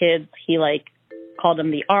 20-year-old kids. He like called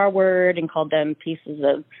them the R word and called them pieces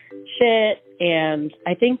of shit. And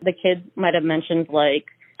I think the kid might have mentioned like,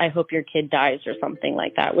 I hope your kid dies or something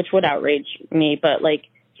like that, which would outrage me. But like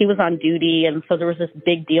he was on duty. And so there was this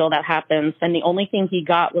big deal that happened. And the only thing he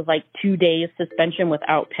got was like 2 days suspension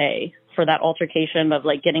without pay for that altercation of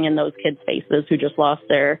like getting in those kids' faces who just lost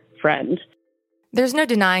their friend. There's no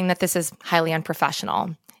denying that this is highly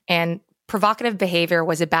unprofessional, and provocative behavior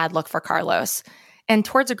was a bad look for Carlos, and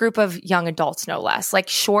towards a group of young adults, no less. Like,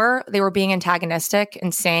 sure, they were being antagonistic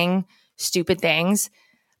and saying stupid things,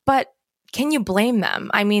 but can you blame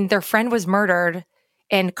them? I mean, their friend was murdered,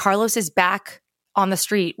 and Carlos is back on the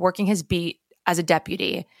street working his beat as a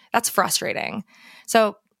deputy. That's frustrating.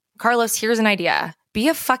 So, Carlos, here's an idea. Be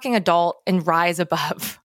a fucking adult and rise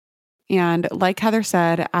above. And like Heather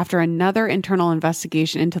said, after another internal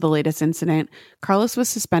investigation into the latest incident, Carlos was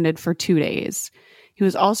suspended for 2 days. He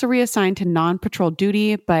was also reassigned to non-patrol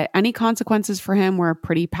duty, but any consequences for him were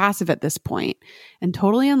pretty passive at this point, and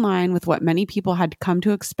totally in line with what many people had come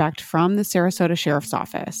to expect from the Sarasota Sheriff's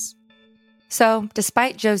Office. So,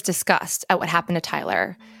 despite Joe's disgust at what happened to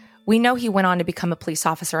Tyler, we know he went on to become a police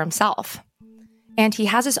officer himself. And he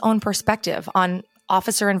has his own perspective on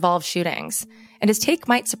officer-involved shootings, and his take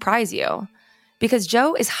might surprise you, because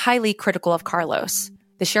Joe is highly critical of Carlos,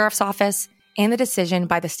 the sheriff's office, and the decision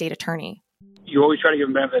by the state attorney. You always try to give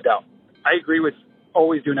them the benefit of the doubt. I agree with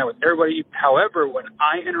always doing that with everybody. However, when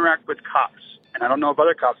I interact with cops, and I don't know if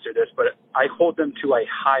other cops do this, but I hold them to a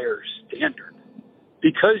higher standard.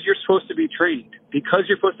 Because you're supposed to be trained, because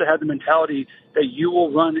you're supposed to have the mentality that you will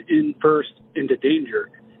run in first into danger,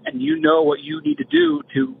 and you know what you need to do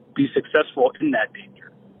to be successful in that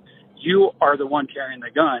danger. You are the one carrying the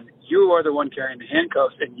gun, you are the one carrying the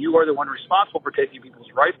handcuffs, and you are the one responsible for taking people's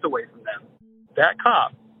rights away from them. That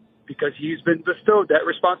cop, because he's been bestowed that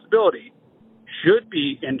responsibility, should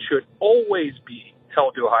be and should always be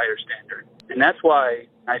held to a higher standard. And that's why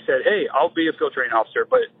I said, hey, I'll be a field training officer,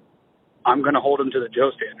 but I'm going to hold him to the Joe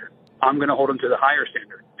standard. I'm going to hold him to the higher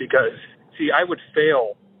standard. Because, see, I would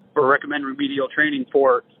fail or recommend remedial training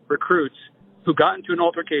for recruits who got into an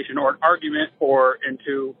altercation or an argument or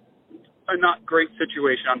into a not great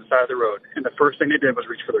situation on the side of the road, and the first thing they did was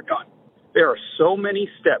reach for their gun. There are so many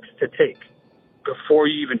steps to take before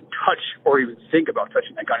you even touch or even think about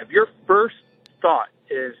touching that gun. If your first thought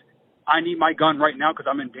is, I need my gun right now because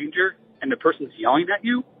I'm in danger, and the person's yelling at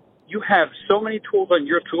you, you have so many tools on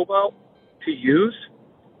your tool belt to use.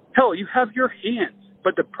 Hell, you have your hands.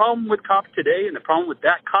 But the problem with cops today, and the problem with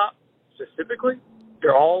that cop specifically,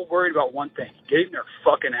 they're all worried about one thing, getting their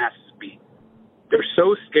fucking asses beat. They're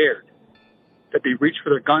so scared that they reach for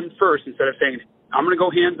their gun first instead of saying, I'm going to go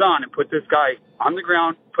hands-on and put this guy on the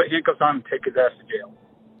ground, put handcuffs on him, and take his ass to jail.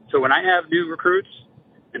 So when I have new recruits,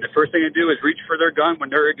 and the first thing I do is reach for their gun when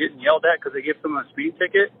they're getting yelled at because they give someone a speeding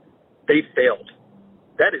ticket, they failed.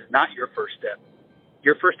 That is not your first step.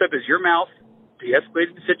 Your first step is your mouth,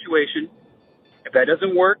 de-escalate the situation. If that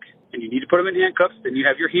doesn't work and you need to put them in handcuffs, then you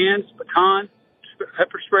have your hands, baton,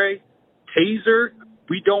 pepper spray, taser.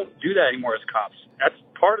 We don't do that anymore as cops. That's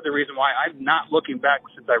part of the reason why I'm not looking back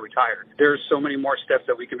since I retired. There's so many more steps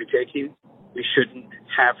that we can be taking. We shouldn't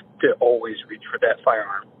have to always reach for that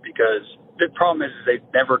firearm, because the problem is they've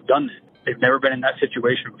never done it. They've never been in that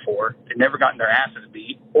situation before. They've never gotten their asses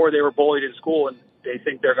beat, or they were bullied in school and they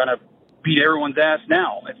think they're going to beat everyone's ass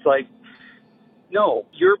now. It's like, no,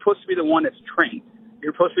 you're supposed to be the one that's trained.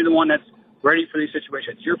 You're supposed to be the one that's ready for these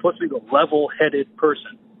situations. You're supposed to be the level-headed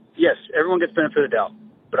person. Yes, everyone gets benefit of the doubt,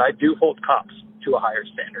 but I do hold cops to a higher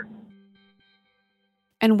standard.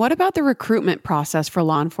 And what about the recruitment process for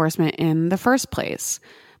law enforcement in the first place?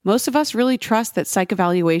 Most of us really trust that psych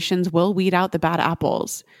evaluations will weed out the bad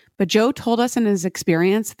apples. But Joe told us in his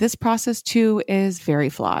experience, this process too is very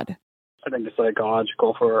flawed. I think the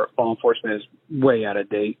psychological for law enforcement is way out of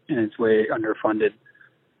date, and it's way underfunded,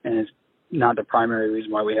 and it's not the primary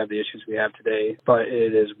reason why we have the issues we have today, but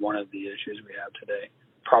it is one of the issues we have today.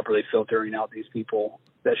 Properly filtering out these people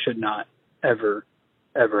that should not ever,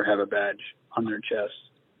 ever have a badge on their chest.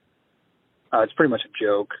 It's pretty much a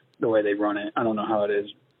joke, the way they run it. I don't know how it is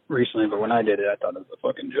recently, but when I did it, I thought it was a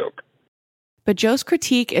fucking joke. But Joe's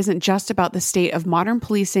critique isn't just about the state of modern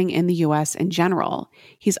policing in the U.S. in general.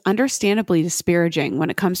 He's understandably disparaging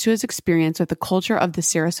when it comes to his experience with the culture of the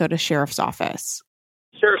Sarasota Sheriff's Office.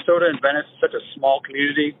 Sarasota and Venice is such a small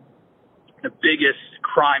community. The biggest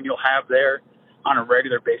crime you'll have there on a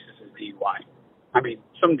regular basis is DUI. I mean,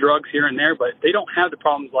 some drugs here and there, but they don't have the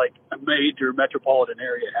problems like a major metropolitan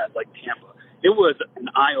area has, like Tampa. It was an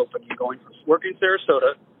eye-opening going from working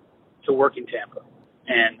Sarasota to working Tampa.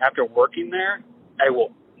 And after working there, I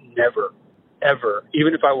will never, ever,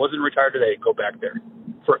 even if I wasn't retired today, go back there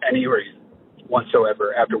for any reason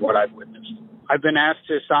whatsoever after what I've witnessed. I've been asked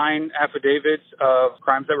to sign affidavits of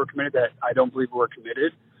crimes that were committed that I don't believe were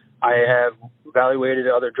committed. I have evaluated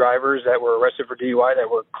other drivers that were arrested for DUI that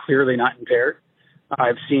were clearly not impaired.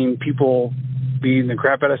 I've seen people beating the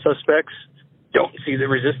crap out of suspects, don't see the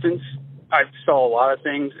resistance. I saw a lot of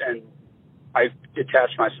things, and I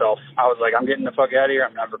detached myself. I was like, I'm getting the fuck out of here.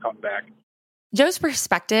 I'm never coming back. Joe's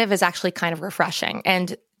perspective is actually kind of refreshing.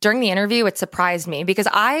 And during the interview, it surprised me because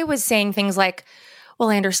I was saying things like, well,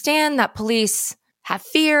 I understand that police have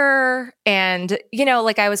fear. And, you know,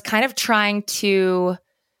 like I was kind of trying to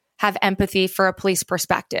have empathy for a police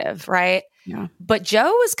perspective, right? Yeah. But Joe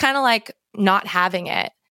was kind of like not having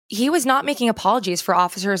it. He was not making apologies for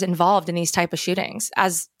officers involved in these type of shootings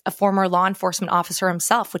as a former law enforcement officer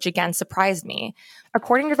himself, which again surprised me.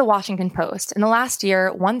 According to the Washington Post, in the last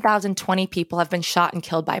year, 1,020 people have been shot and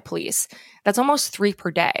killed by police. That's almost 3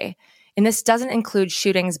 per day. And this doesn't include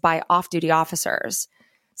shootings by off-duty officers.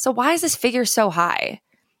 So why is this figure so high?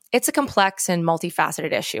 It's a complex and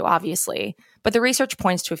multifaceted issue, obviously, but the research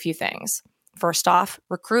points to a few things. First off,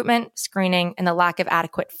 recruitment, screening, and the lack of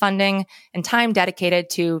adequate funding and time dedicated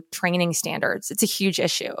to training standards. It's a huge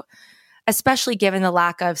issue, especially given the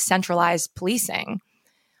lack of centralized policing.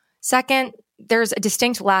 Second, there's a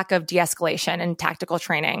distinct lack of de-escalation and tactical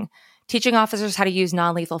training, teaching officers how to use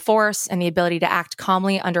non-lethal force and the ability to act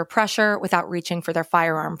calmly under pressure without reaching for their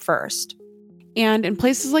firearm first. And in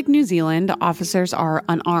places like New Zealand, officers are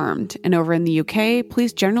unarmed. And over in the UK,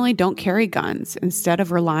 police generally don't carry guns, instead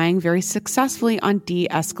of relying very successfully on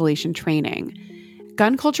de-escalation training.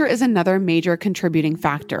 Gun culture is another major contributing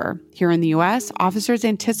factor. Here in the US, officers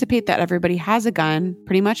anticipate that everybody has a gun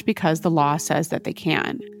pretty much because the law says that they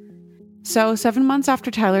can. So 7 months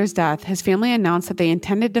after Tyler's death, his family announced that they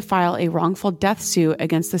intended to file a wrongful death suit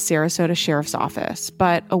against the Sarasota Sheriff's Office,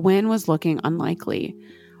 but a win was looking unlikely.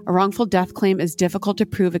 A wrongful death claim is difficult to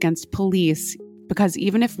prove against police because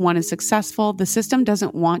even if one is successful, the system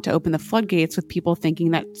doesn't want to open the floodgates with people thinking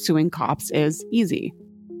that suing cops is easy.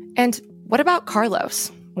 And what about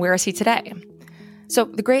Carlos? Where is he today? So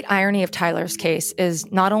the great irony of Tyler's case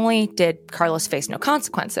is not only did Carlos face no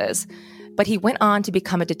consequences, but he went on to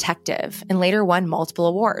become a detective and later won multiple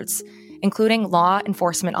awards, including Law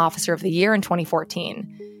Enforcement Officer of the Year in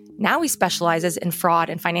 2014. Now he specializes in fraud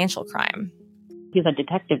and financial crime. He's a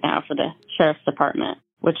detective now for the sheriff's department,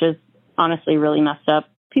 which is honestly really messed up.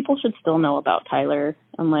 People should still know about Tyler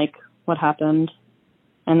and like what happened.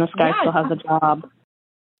 And this guy still has a job.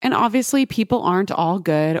 And obviously people aren't all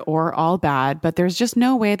good or all bad, but there's just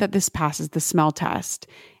no way that this passes the smell test.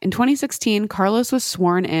 In 2016, Carlos was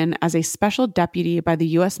sworn in as a special deputy by the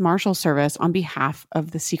U.S. Marshal Service on behalf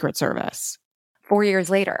of the Secret Service. 4 years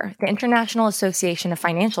later, the International Association of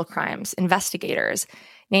Financial Crimes investigators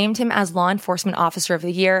named him as Law Enforcement Officer of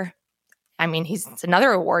the Year. I mean, it's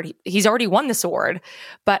another award. He's already won this award,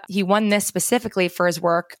 but he won this specifically for his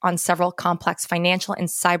work on several complex financial and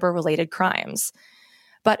cyber-related crimes.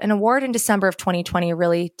 But an award in December of 2020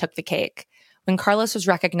 really took the cake when Carlos was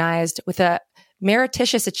recognized with a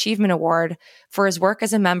Meritorious Achievement Award for his work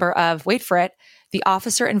as a member of, wait for it, the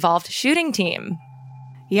Officer-Involved Shooting Team.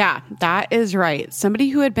 Yeah, that is right. Somebody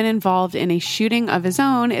who had been involved in a shooting of his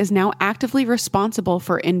own is now actively responsible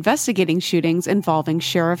for investigating shootings involving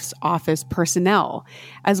sheriff's office personnel,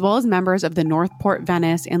 as well as members of the Northport,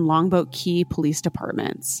 Venice, and Longboat Key police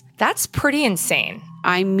departments. That's pretty insane.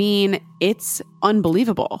 I mean, it's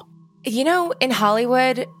unbelievable. You know, in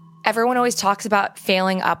Hollywood, everyone always talks about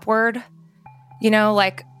failing upward. You know,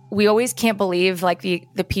 like we always can't believe like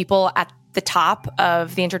the people at the top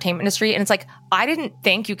of the entertainment industry. And it's like, I didn't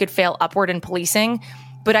think you could fail upward in policing,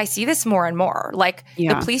 but I see this more and more. Like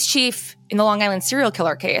the police chief in the Long Island serial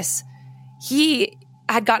killer case, he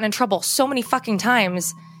had gotten in trouble so many fucking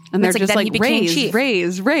times. And they're just like,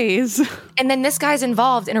 raise. And then this guy's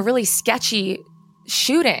involved in a really sketchy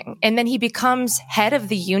shooting. And then he becomes head of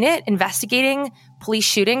the unit investigating police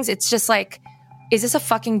shootings. It's just like, is this a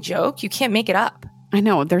fucking joke? You can't make it up. I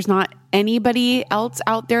know. There's not anybody else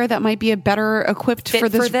out there that might be a better equipped for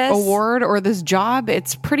this award or this job.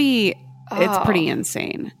 It's pretty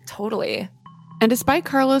insane. Totally. And despite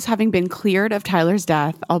Carlos having been cleared of Tyler's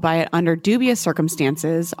death, albeit under dubious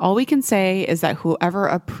circumstances, all we can say is that whoever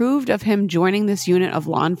approved of him joining this unit of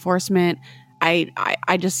law enforcement, I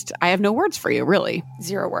have no words for you, really.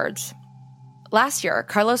 0 words. Last year,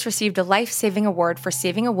 Carlos received a life-saving award for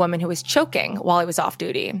saving a woman who was choking while he was off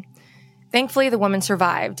duty. Thankfully, the woman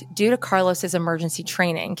survived due to Carlos's emergency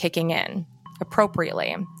training kicking in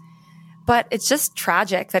appropriately. But it's just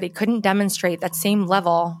tragic that he couldn't demonstrate that same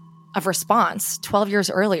level of response 12 years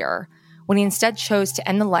earlier when he instead chose to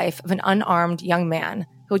end the life of an unarmed young man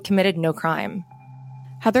who had committed no crime.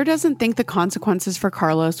 Heather doesn't think the consequences for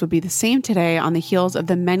Carlos would be the same today on the heels of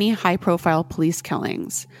the many high-profile police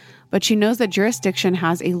killings, but she knows that jurisdiction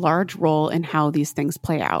has a large role in how these things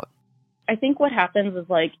play out. I think what happens is,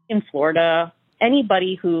 like, in Florida,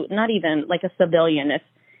 anybody who, not even like a civilian, if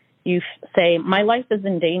you say, my life is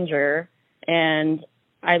in danger, and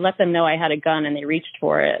I let them know I had a gun and they reached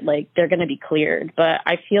for it, like, they're going to be cleared. But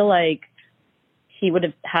I feel like he would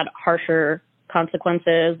have had harsher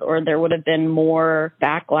consequences, or there would have been more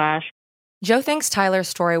backlash. Joe thinks Tyler's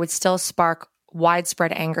story would still spark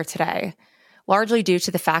widespread anger today, largely due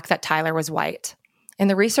to the fact that Tyler was white. And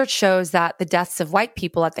the research shows that the deaths of white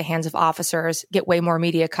people at the hands of officers get way more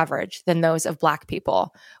media coverage than those of black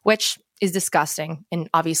people, which is disgusting and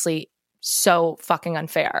obviously so fucking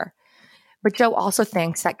unfair. But Joe also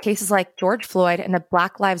thinks that cases like George Floyd and the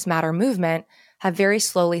Black Lives Matter movement have very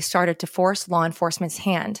slowly started to force law enforcement's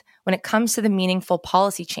hand when it comes to the meaningful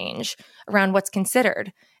policy change around what's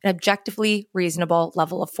considered an objectively reasonable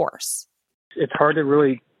level of force. It's hard to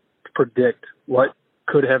really predict what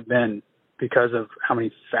could have been because of how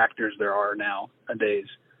many factors there are nowadays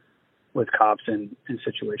with cops in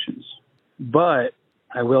situations. But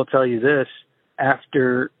I will tell you this,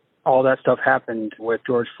 after all that stuff happened with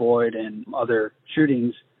George Floyd and other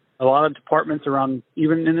shootings, a lot of departments around,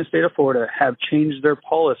 even in the state of Florida, have changed their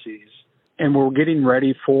policies, and we're getting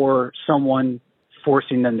ready for someone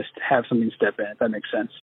forcing them to have something step in, if that makes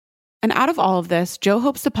sense. And out of all of this, Joe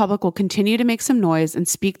hopes the public will continue to make some noise and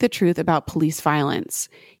speak the truth about police violence.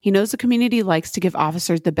 He knows the community likes to give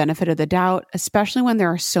officers the benefit of the doubt, especially when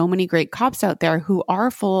there are so many great cops out there who are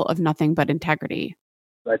full of nothing but integrity.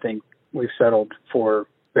 I think we've settled for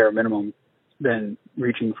bare minimum than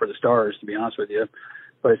reaching for the stars, to be honest with you.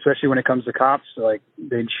 But especially when it comes to cops, like,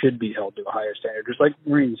 they should be held to a higher standard, just like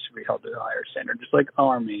Marines should be held to a higher standard, just like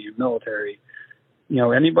Army, military. You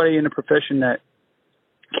know, anybody in a profession that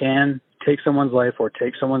can take someone's life or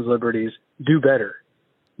take someone's liberties, do better.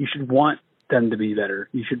 You should want them to be better.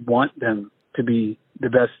 You should want them to be the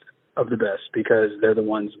best of the best because they're the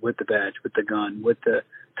ones with the badge, with the gun, with the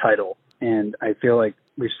title. And I feel like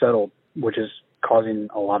we've settled, which is causing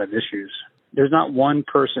a lot of issues. There's not one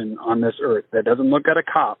person on this earth that doesn't look at a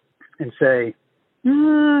cop and say,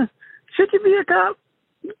 should you be a cop?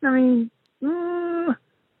 I mean, are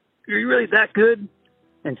you really that good?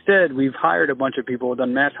 Instead, we've hired a bunch of people,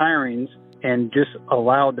 done mass hirings, and just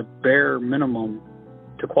allowed the bare minimum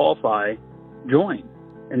to qualify, join.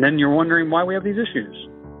 And then you're wondering why we have these issues.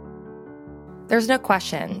 There's no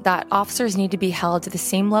question that officers need to be held to the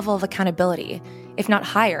same level of accountability, if not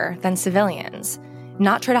higher, than civilians,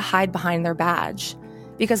 not try to hide behind their badge.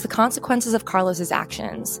 Because the consequences of Carlos's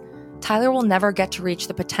actions, Tyler will never get to reach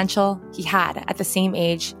the potential he had at the same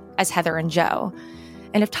age as Heather and Joe.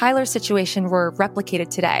 And if Tyler's situation were replicated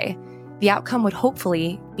today, the outcome would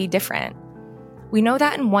hopefully be different. We know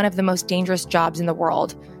that in one of the most dangerous jobs in the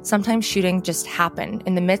world, sometimes shooting just happen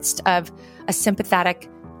in the midst of a sympathetic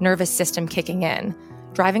nervous system kicking in,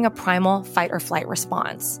 driving a primal fight or flight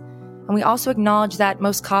response. And we also acknowledge that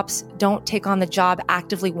most cops don't take on the job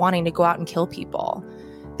actively wanting to go out and kill people.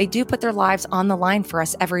 They do put their lives on the line for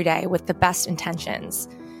us every day with the best intentions.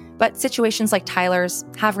 But situations like Tyler's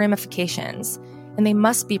have ramifications, and they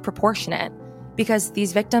must be proportionate because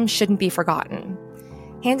these victims shouldn't be forgotten.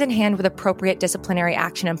 Hand in hand with appropriate disciplinary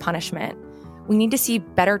action and punishment, we need to see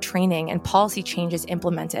better training and policy changes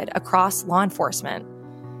implemented across law enforcement,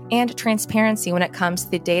 and transparency when it comes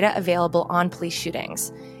to the data available on police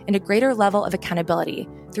shootings, and a greater level of accountability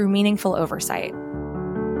through meaningful oversight.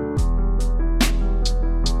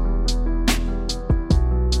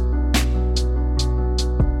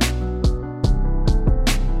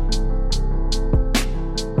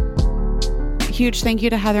 Huge thank you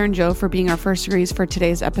to Heather and Joe for being our first degrees for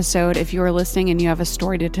today's episode. If you are listening and you have a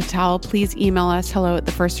story to tell, please email us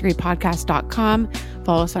hello@thefirstdegreepodcast.com.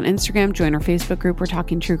 Follow us on Instagram, join our Facebook group. We're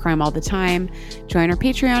talking true crime all the time. Join our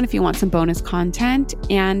Patreon if you want some bonus content,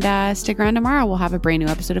 and stick around tomorrow. We'll have a brand new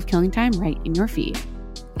episode of Killing Time right in your feed.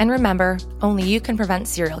 And remember, only you can prevent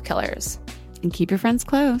serial killers. And keep your friends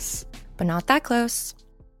close. But not that close.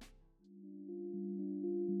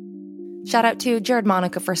 Shout out to Jared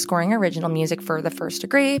Monica for scoring original music for The First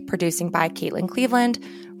Degree, producing by Caitlin Cleveland,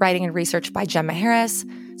 writing and research by Gemma Harris,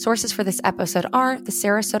 Sources for this episode are the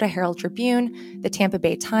Sarasota Herald-Tribune, the Tampa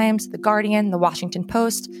Bay Times, the Guardian, the Washington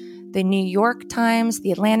Post, the New York Times,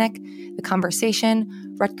 the Atlantic, the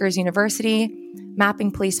Conversation, Rutgers University,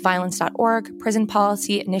 mappingpoliceviolence.org,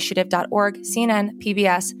 prisonpolicyinitiative.org, CNN,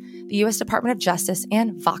 PBS, the U.S. Department of Justice,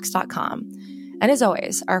 and Vox.com. And as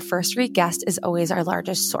always, our first read guest is always our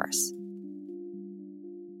largest source.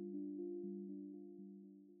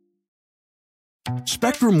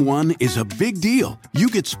 Spectrum One is a big deal. You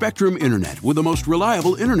get Spectrum Internet with the most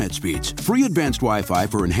reliable internet speeds, free advanced Wi-Fi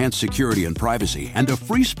for enhanced security and privacy, and a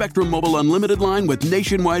free Spectrum Mobile Unlimited line with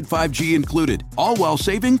nationwide 5G included, all while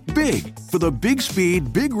saving big. For the big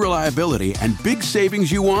speed, big reliability, and big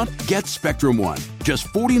savings you want, get Spectrum One. Just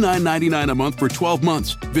 $49.99 a month for 12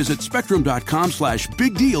 months. Visit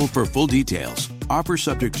spectrum.com/big deal for full details. Offer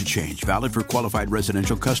subject to change. Valid for qualified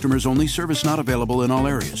residential customers only. Service not available in all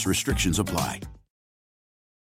areas. Restrictions apply.